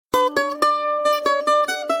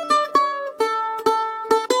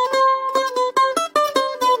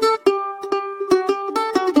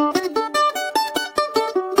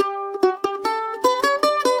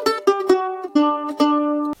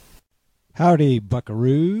Howdy,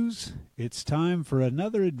 buckaroos. It's time for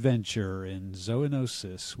another adventure in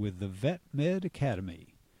zoonosis with the VetMedAcademy.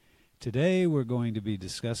 Today we're going to be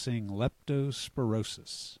discussing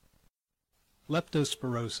leptospirosis.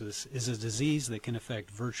 Leptospirosis is a disease that can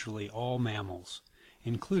affect virtually all mammals,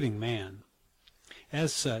 including man.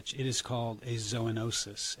 As such, it is called a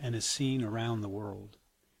zoonosis and is seen around the world.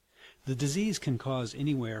 The disease can cause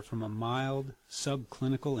anywhere from a mild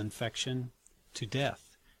subclinical infection to death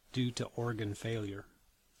due to organ failure.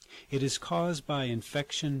 It is caused by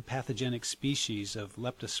infection pathogenic species of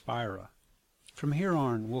Leptospira. From here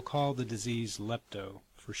on, we'll call the disease lepto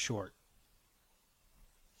for short.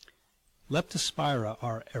 Leptospira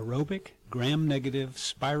are aerobic, gram-negative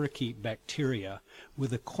spirochete bacteria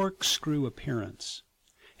with a corkscrew appearance.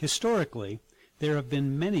 Historically, there have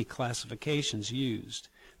been many classifications used,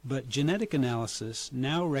 but genetic analysis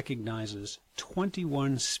now recognizes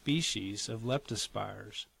 21 species of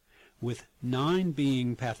leptospires, with 9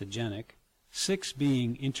 being pathogenic, 6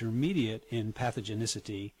 being intermediate in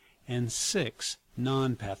pathogenicity, and 6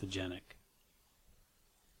 non-pathogenic.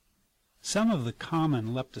 Some of the common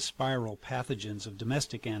leptospiral pathogens of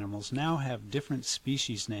domestic animals now have different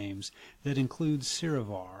species names that include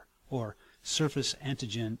serovar, or surface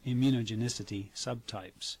antigen immunogenicity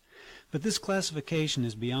subtypes. But this classification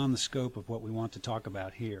is beyond the scope of what we want to talk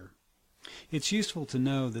about here. It's useful to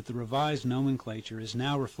know that the revised nomenclature is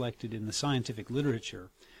now reflected in the scientific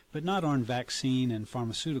literature, but not on vaccine and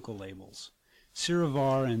pharmaceutical labels.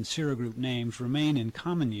 Serovar and serogroup names remain in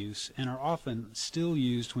common use and are often still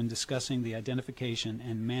used when discussing the identification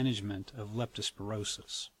and management of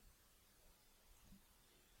leptospirosis.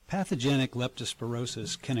 Pathogenic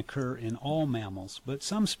leptospirosis can occur in all mammals, but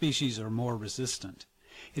some species are more resistant.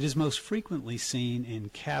 It is most frequently seen in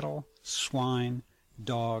cattle, swine,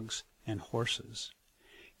 dogs, and horses.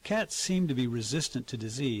 Cats seem to be resistant to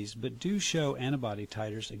disease, but do show antibody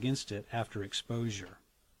titers against it after exposure.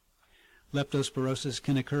 Leptospirosis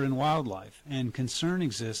can occur in wildlife, and concern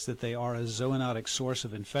exists that they are a zoonotic source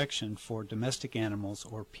of infection for domestic animals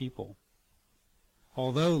or people.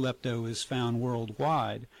 Although lepto is found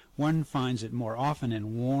worldwide, one finds it more often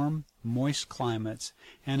in warm, moist climates,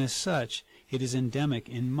 and as such, it is endemic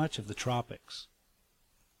in much of the tropics.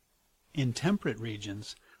 In temperate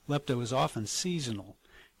regions, lepto is often seasonal,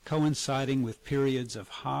 coinciding with periods of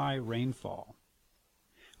high rainfall.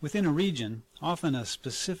 Within a region, often a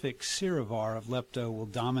specific serovar of lepto will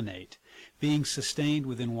dominate, being sustained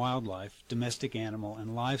within wildlife, domestic animal,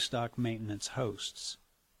 and livestock maintenance hosts.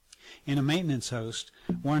 In a maintenance host,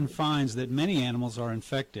 one finds that many animals are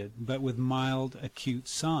infected, but with mild, acute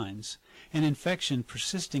signs, and infection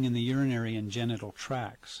persisting in the urinary and genital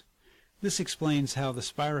tracts. This explains how the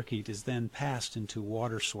spirochete is then passed into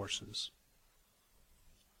water sources.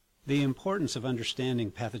 The importance of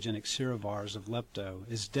understanding pathogenic serovars of lepto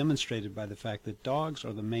is demonstrated by the fact that dogs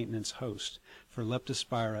are the maintenance host for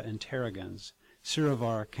Leptospira interrogans,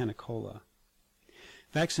 Serovar canicola.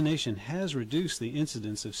 Vaccination has reduced the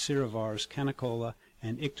incidence of serovars canicola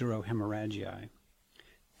and icterohemorrhagiae.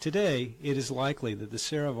 Today, it is likely that the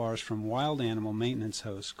serovars from wild animal maintenance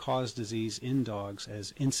hosts cause disease in dogs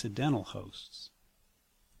as incidental hosts.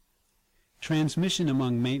 Transmission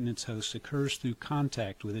among maintenance hosts occurs through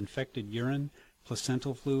contact with infected urine,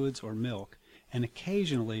 placental fluids, or milk, and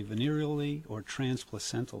occasionally venereally or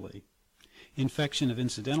transplacentally. Infection of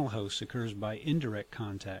incidental hosts occurs by indirect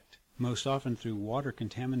contact, most often through water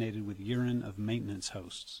contaminated with urine of maintenance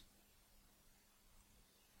hosts.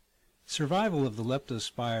 Survival of the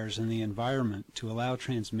leptospires in the environment to allow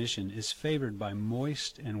transmission is favored by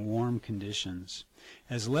moist and warm conditions,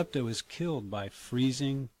 as lepto is killed by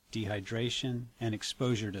freezing, dehydration, and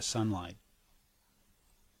exposure to sunlight.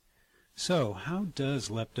 So, how does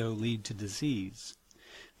lepto lead to disease?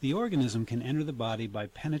 The organism can enter the body by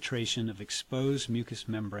penetration of exposed mucous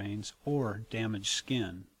membranes or damaged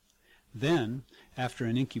skin. Then, after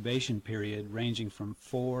an incubation period ranging from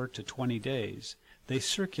 4 to 20 days, they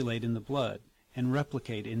circulate in the blood and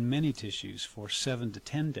replicate in many tissues for 7 to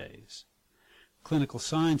 10 days. Clinical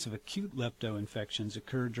signs of acute lepto infections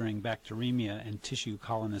occur during bacteremia and tissue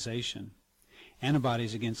colonization.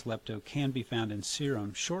 Antibodies against lepto can be found in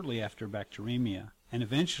serum shortly after bacteremia and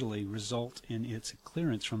eventually result in its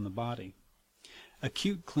clearance from the body.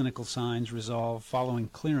 Acute clinical signs resolve following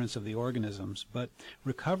clearance of the organisms, but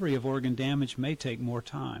recovery of organ damage may take more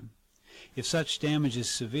time. If such damage is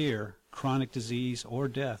severe, chronic disease or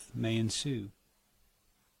death may ensue.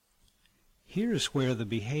 Here's where the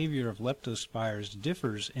behavior of leptospires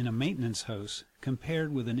differs in a maintenance host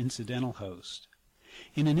compared with an incidental host.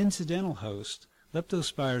 In an incidental host,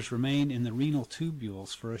 Leptospires remain in the renal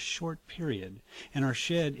tubules for a short period and are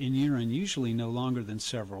shed in urine usually no longer than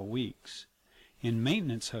several weeks. In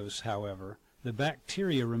maintenance hosts, however, the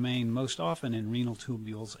bacteria remain most often in renal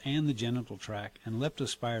tubules and the genital tract, and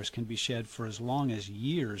leptospires can be shed for as long as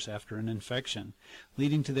years after an infection,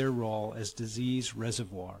 leading to their role as disease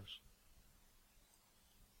reservoirs.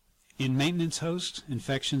 In maintenance hosts,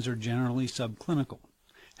 infections are generally subclinical.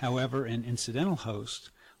 However, in incidental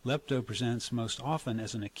hosts, lepto presents most often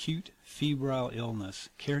as an acute febrile illness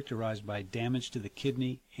characterized by damage to the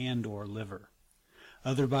kidney and/or liver.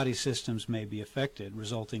 Other body systems may be affected,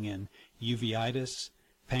 resulting in uveitis,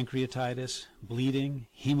 pancreatitis, bleeding,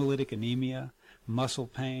 hemolytic anemia, muscle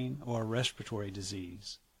pain, or respiratory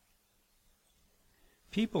disease.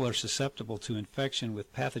 People are susceptible to infection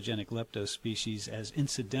with pathogenic leptospecies as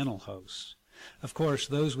incidental hosts. Of course,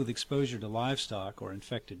 those with exposure to livestock or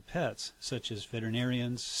infected pets, such as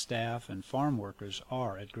veterinarians, staff, and farm workers,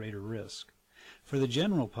 are at greater risk. For the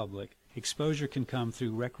general public, exposure can come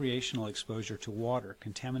through recreational exposure to water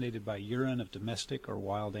contaminated by urine of domestic or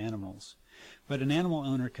wild animals, but an animal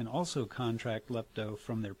owner can also contract lepto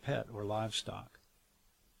from their pet or livestock.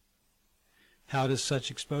 How does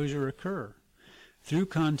such exposure occur? Through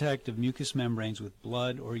contact of mucous membranes with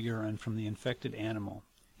blood or urine from the infected animal.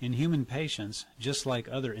 In human patients, just like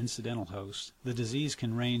other incidental hosts, the disease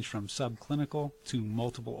can range from subclinical to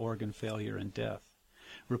multiple organ failure and death.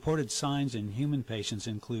 Reported signs in human patients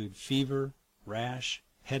include fever, rash,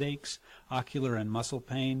 headaches, ocular and muscle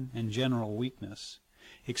pain, and general weakness.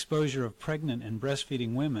 Exposure of pregnant and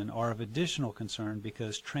breastfeeding women are of additional concern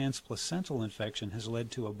because transplacental infection has led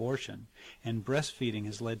to abortion, and breastfeeding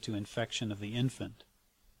has led to infection of the infant.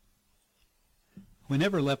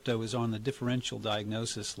 Whenever lepto is on the differential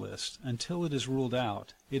diagnosis list, until it is ruled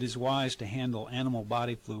out, it is wise to handle animal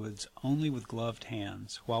body fluids only with gloved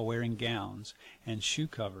hands while wearing gowns and shoe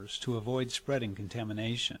covers to avoid spreading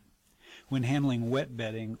contamination. When handling wet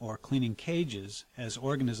bedding or cleaning cages, as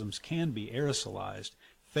organisms can be aerosolized,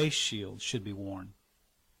 face shields should be worn.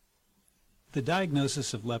 The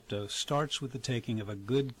diagnosis of lepto starts with the taking of a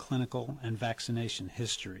good clinical and vaccination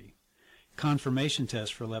history. Confirmation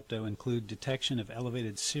tests for lepto include detection of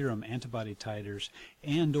elevated serum antibody titers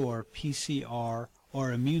and/or PCR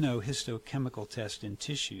or immunohistochemical test in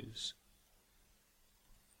tissues.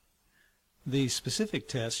 The specific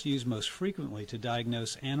test used most frequently to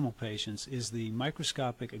diagnose animal patients is the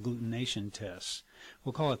microscopic agglutination test.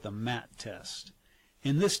 We'll call it the MAT test.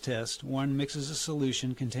 In this test, one mixes a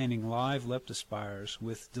solution containing live leptospires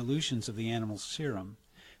with dilutions of the animal's serum.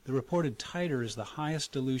 The reported titer is the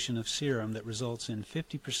highest dilution of serum that results in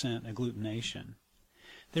 50% agglutination.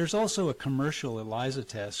 There's also a commercial ELISA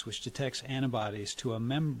test which detects antibodies to a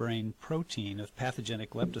membrane protein of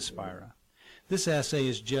pathogenic Leptospira. This assay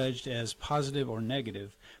is judged as positive or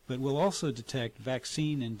negative, but will also detect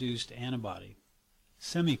vaccine-induced antibody.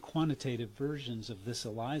 Semi-quantitative versions of this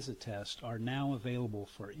ELISA test are now available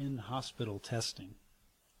for in-hospital testing.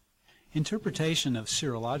 Interpretation of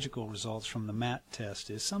serological results from the MAT test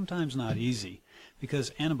is sometimes not easy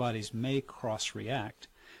because antibodies may cross-react,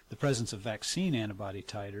 the presence of vaccine antibody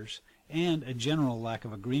titers, and a general lack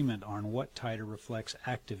of agreement on what titer reflects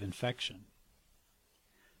active infection.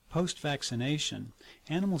 Post-vaccination,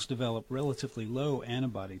 animals develop relatively low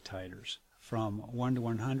antibody titers, from 1 to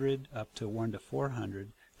 100 up to 1 to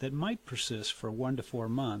 400, that might persist for 1 to 4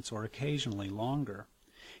 months or occasionally longer.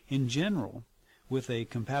 In general, with a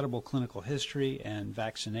compatible clinical history and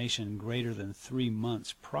vaccination greater than 3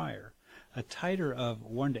 months prior, a titer of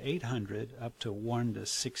 1 to 800 up to 1 to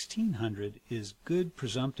 1600 is good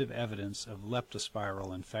presumptive evidence of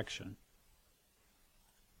leptospiral infection.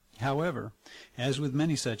 However, as with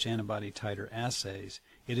many such antibody titer assays,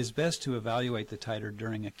 it is best to evaluate the titer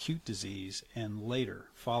during acute disease and later,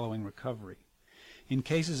 following recovery. In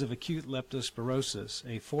cases of acute leptospirosis,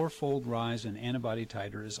 a fourfold rise in antibody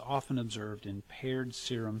titer is often observed in paired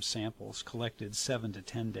serum samples collected 7 to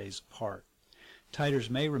 10 days apart. Titers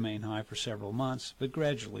may remain high for several months, but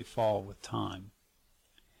gradually fall with time.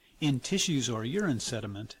 In tissues or urine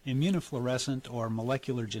sediment, immunofluorescent or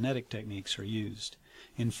molecular genetic techniques are used.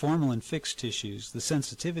 In formalin-fixed tissues, the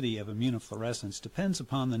sensitivity of immunofluorescence depends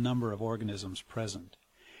upon the number of organisms present.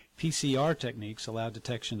 PCR techniques allow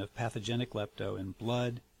detection of pathogenic lepto in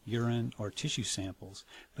blood, urine, or tissue samples,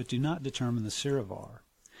 but do not determine the serovar.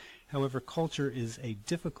 However, culture is a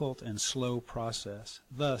difficult and slow process.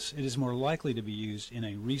 Thus, it is more likely to be used in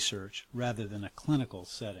a research rather than a clinical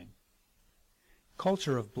setting.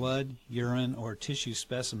 Culture of blood, urine, or tissue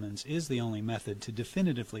specimens is the only method to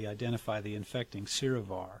definitively identify the infecting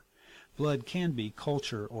serovar. blood can be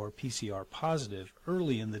culture or PCR positive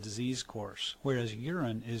early in the disease course, whereas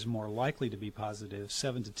urine is more likely to be positive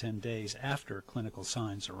 7 to 10 days after clinical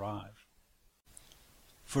signs arrive.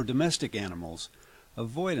 For domestic animals,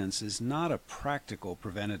 avoidance is not a practical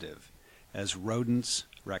preventative, as rodents,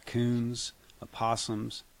 raccoons,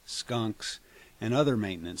 opossums, skunks, and other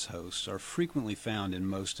maintenance hosts are frequently found in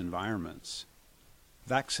most environments.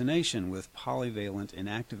 Vaccination with polyvalent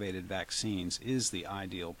inactivated vaccines is the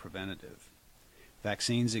ideal preventative.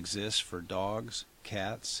 Vaccines exist for dogs,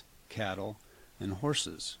 cats, cattle, and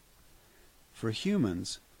horses. For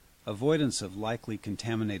humans, avoidance of likely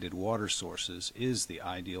contaminated water sources is the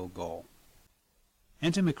ideal goal.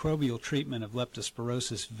 Antimicrobial treatment of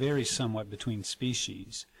leptospirosis varies somewhat between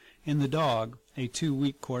species. In the dog, a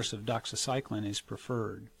 2-week course of doxycycline is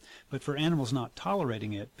preferred, but for animals not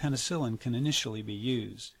tolerating it, penicillin can initially be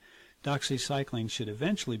used. Doxycycline should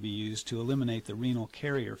eventually be used to eliminate the renal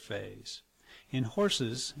carrier phase. In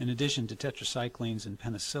horses, in addition to tetracyclines and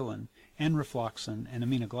penicillin, enrofloxacin and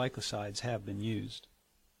aminoglycosides have been used.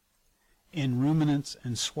 In ruminants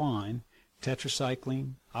and swine,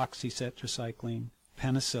 tetracycline, oxytetracycline,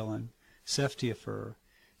 penicillin, ceftiofur,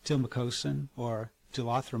 tilmacocin, or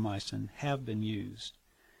tulathromycin have been used.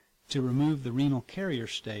 To remove the renal carrier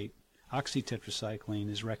state, oxytetracycline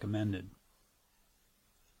is recommended.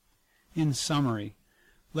 In summary,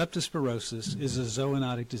 leptospirosis is a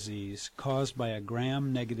zoonotic disease caused by a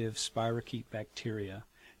gram-negative spirochete bacteria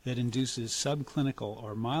that induces subclinical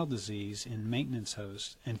or mild disease in maintenance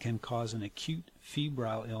hosts and can cause an acute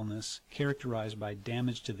febrile illness characterized by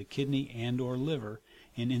damage to the kidney and or liver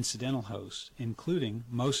in incidental hosts, including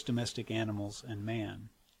most domestic animals and man.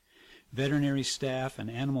 Veterinary staff and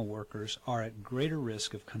animal workers are at greater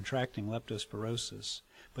risk of contracting leptospirosis,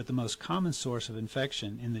 but the most common source of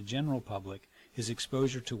infection in the general public is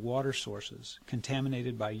exposure to water sources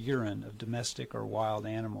contaminated by urine of domestic or wild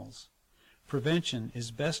animals. Prevention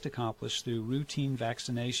is best accomplished through routine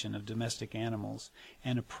vaccination of domestic animals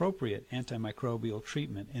and appropriate antimicrobial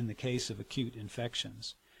treatment in the case of acute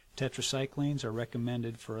infections. Tetracyclines are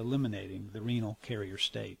recommended for eliminating the renal carrier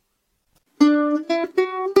state.